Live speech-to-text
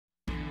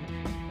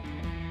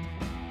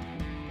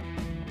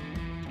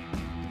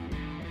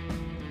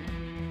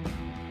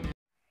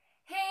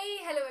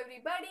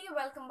everybody,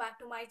 welcome back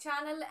to my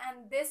channel,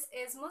 and this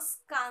is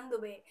Muskan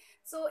Dubey.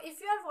 So if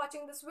you are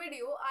watching this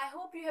video, I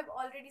hope you have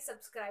already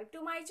subscribed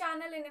to my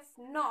channel, and if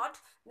not,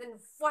 then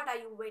what are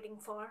you waiting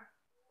for?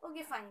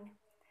 Okay, fine.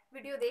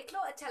 Video देख लो,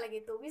 अच्छा लगे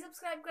तो भी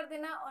subscribe कर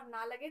देना और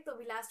ना लगे तो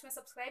भी लास्ट में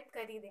सब्सक्राइब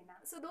कर ही देना.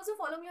 So those who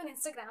follow me on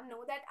Instagram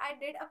know that I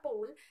did a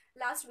poll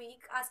last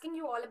week asking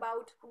you all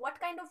about what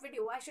kind of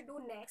video I should do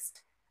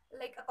next,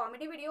 like a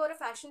comedy video or a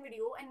fashion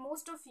video, and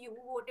most of you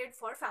voted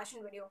for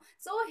fashion video.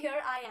 So here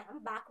I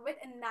am back with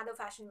another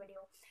fashion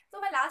video. So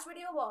my last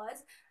video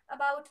was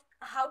about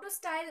how to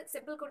style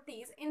simple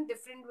kurtis in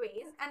different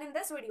ways, and in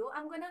this video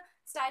I'm gonna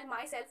style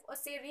myself, or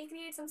say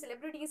recreate some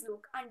celebrities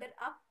look under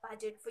a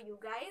budget for you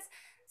guys,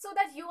 so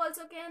that you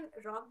also can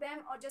rock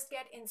them or just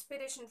get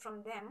inspiration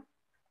from them.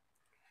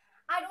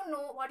 I don't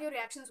know what your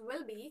reactions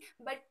will be,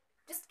 but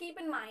just keep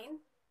in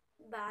mind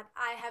that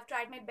I have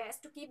tried my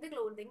best to keep the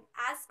clothing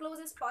as close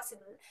as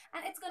possible,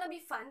 and it's gonna be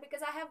fun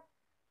because I have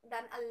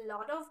done a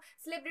lot of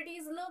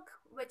celebrities look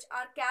which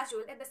are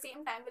casual at the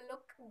same time will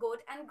look good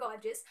and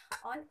gorgeous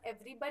on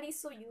everybody,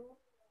 so you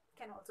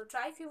can also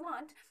try if you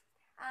want.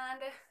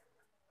 And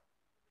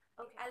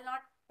okay, I'll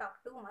not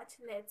talk too much,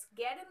 let's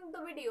get into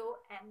the video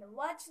and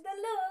watch the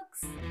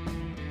looks.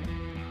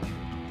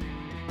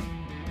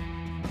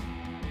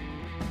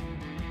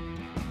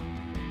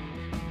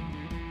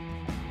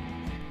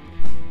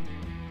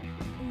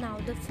 Now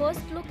the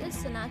first look is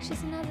Sonakshi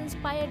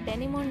inspired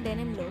denim on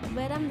denim look,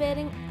 where I'm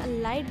wearing a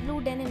light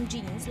blue denim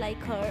jeans like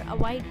her, a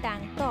white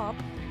tank top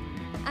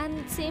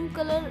and same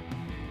color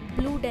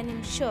blue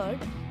denim shirt.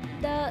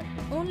 The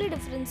only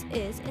difference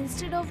is,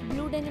 instead of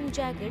blue denim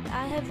jacket,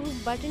 I have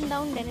used button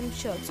down denim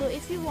shirt. So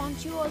if you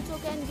want, you also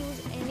can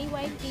use any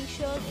white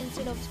t-shirt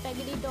instead of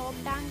spaghetti top,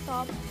 tank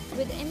top,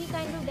 with any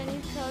kind of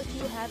denim shirt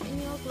you have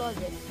in your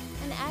closet.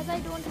 And as I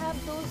don't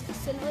have those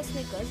silver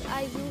sneakers,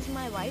 I use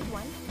my white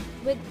one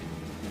with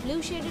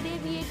blue shaded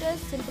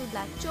aviators, simple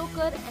black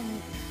choker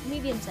and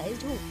medium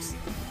sized hoops.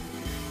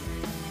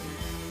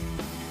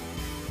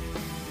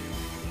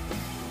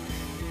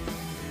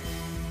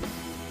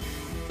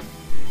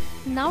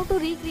 Now to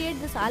recreate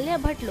this Alia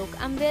look,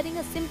 I'm wearing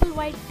a simple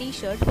white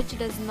t-shirt which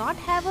does not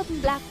have a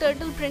black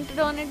turtle printed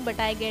on it, but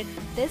I get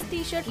this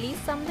t-shirt at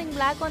least something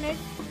black on it,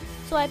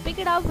 so I pick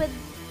it up with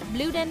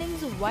blue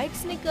denims, white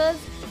sneakers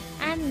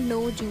and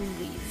no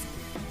jewelries.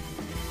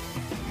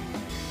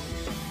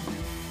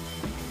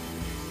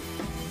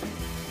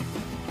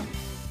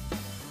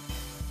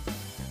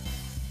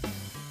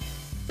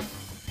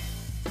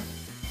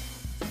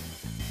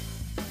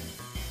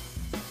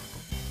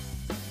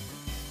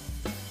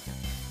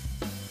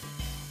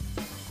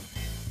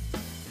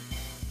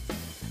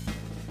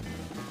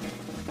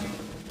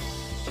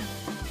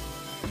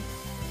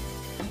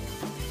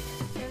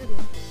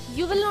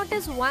 You will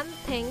notice one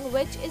thing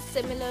which is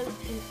similar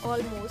in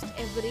almost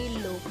every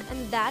look,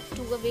 and that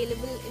too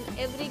available in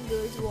every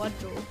girl's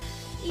wardrobe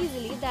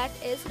easily, that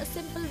is a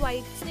simple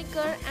white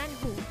sneaker and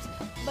hoops.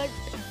 But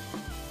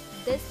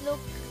this look,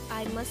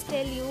 I must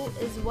tell you,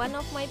 is one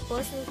of my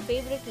personal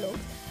favorite looks,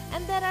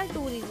 and there are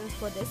two reasons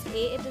for this.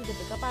 A, it is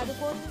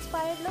Deepika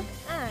inspired look,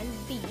 and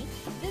B,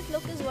 this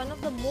look is one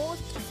of the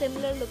most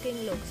similar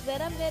looking looks,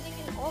 where I'm wearing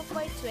an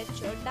off-white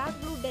sweatshirt,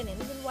 dark blue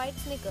denims and white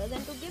sneakers,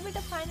 and to give it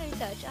a final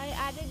touch, I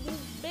added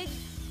these big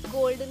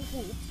golden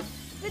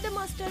hoops with a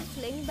mustard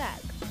sling bag.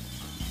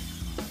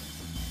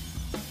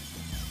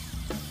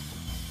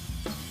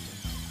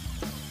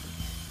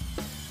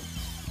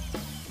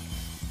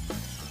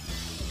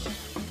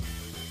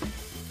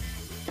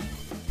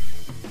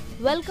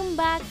 Welcome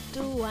back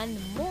to one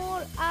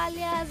more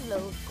Alia's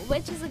look,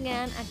 which is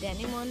again a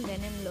denim on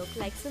denim look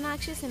like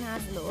Sonakshi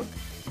Sinha's look,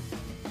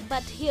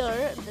 but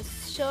here the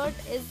shirt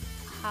is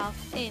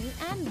half in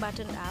and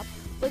buttoned up,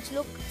 which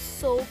looks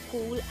so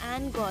cool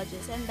and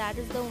gorgeous, and that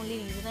is the only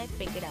reason I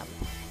pick it up.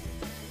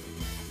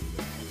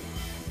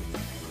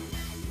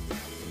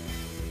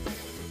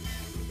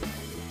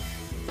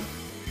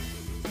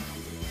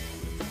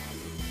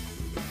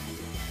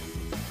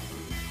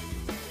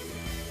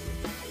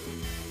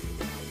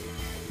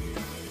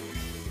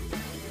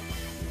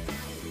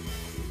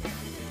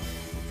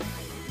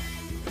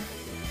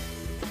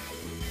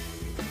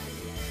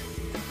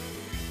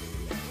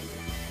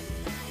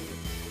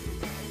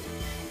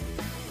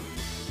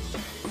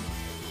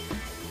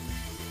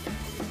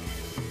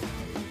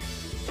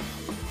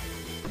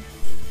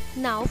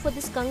 Now for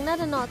this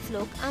kangana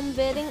look, I'm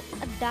wearing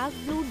a dark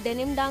blue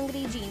denim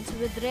dangri jeans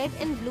with red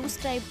and blue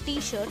striped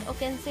t-shirt, or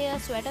can say a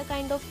sweater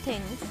kind of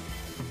thing.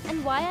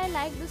 And why I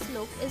like this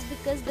look is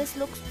because this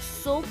looks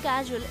so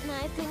casual, and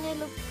I think I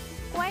look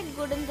quite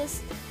good in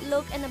this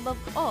look, and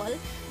above all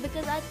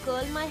because I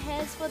curl my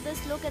hairs for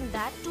this look, and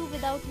that too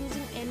without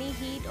using any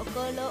heat or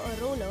curler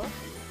or roller,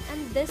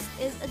 and this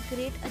is a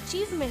great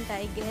achievement,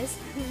 I guess.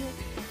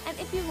 And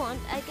if you want,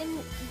 I can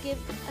give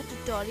a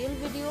tutorial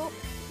video.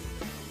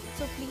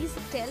 So please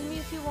tell me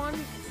if you want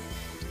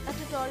a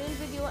tutorial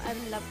video, I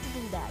would love to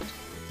do that.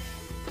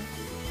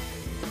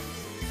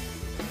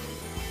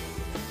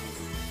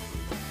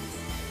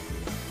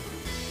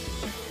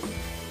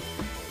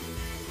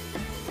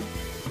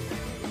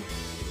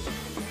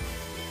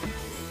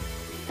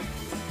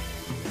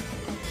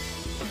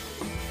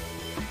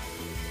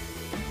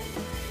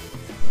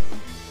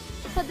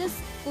 for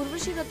this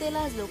Urvashi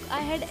Rotela's look,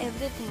 I had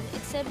everything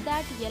except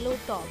that yellow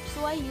top.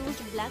 So I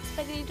used black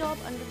spaghetti top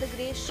under the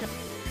grey shirt.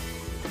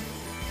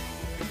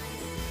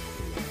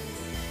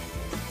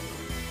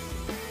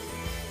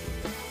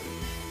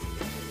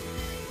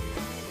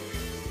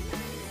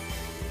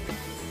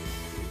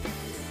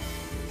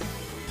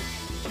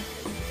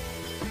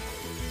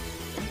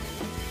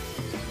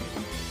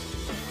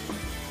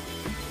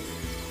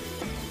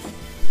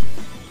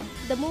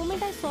 The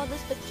moment I saw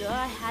this picture,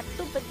 I had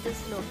to pick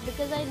this look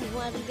because I knew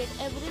I will get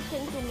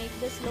everything to make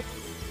this look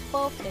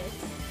perfect.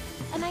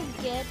 And I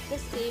get the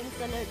same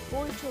colored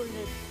gold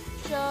shouldered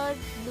shirt,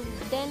 blue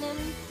denim,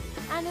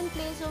 and in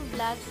place of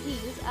black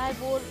heels, I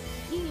wore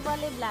heel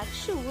wale black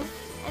shoes,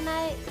 and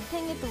I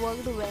think it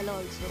worked well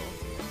also.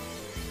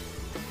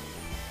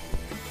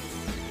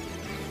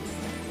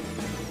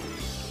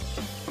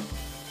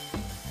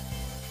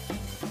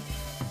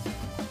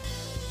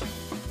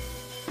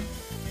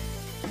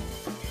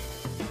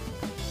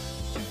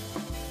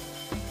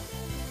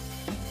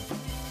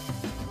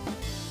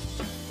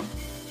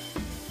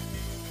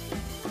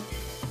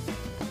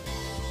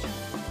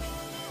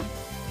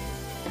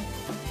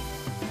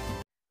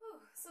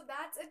 So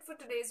that's it for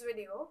today's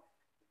video.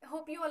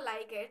 Hope you all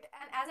like it.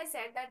 And as I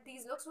said that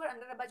these looks were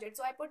under a budget,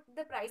 so I put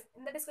the price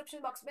in the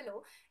description box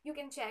below. You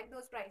can check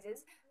those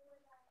prices.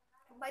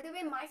 By the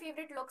way, my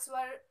favorite looks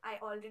were, I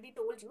already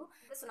told you,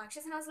 the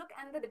Sonakshi Sinha's look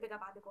and the Deepika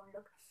Padukone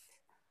look.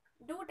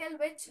 Do tell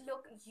which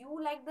look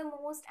you like the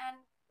most and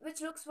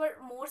which looks were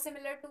more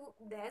similar to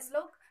theirs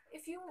look.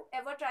 If you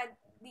ever tried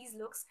these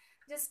looks,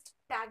 just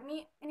tag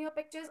me in your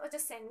pictures or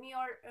just send me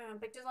your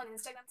pictures on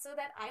Instagram so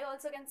that I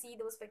also can see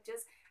those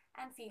pictures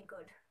and feel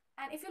good.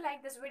 And if you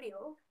like this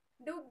video,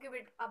 do give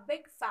it a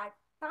big fat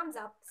thumbs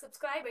up,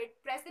 subscribe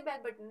it, press the bell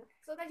button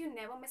so that you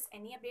never miss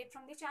any update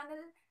from the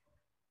channel.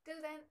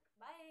 Till then,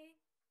 bye.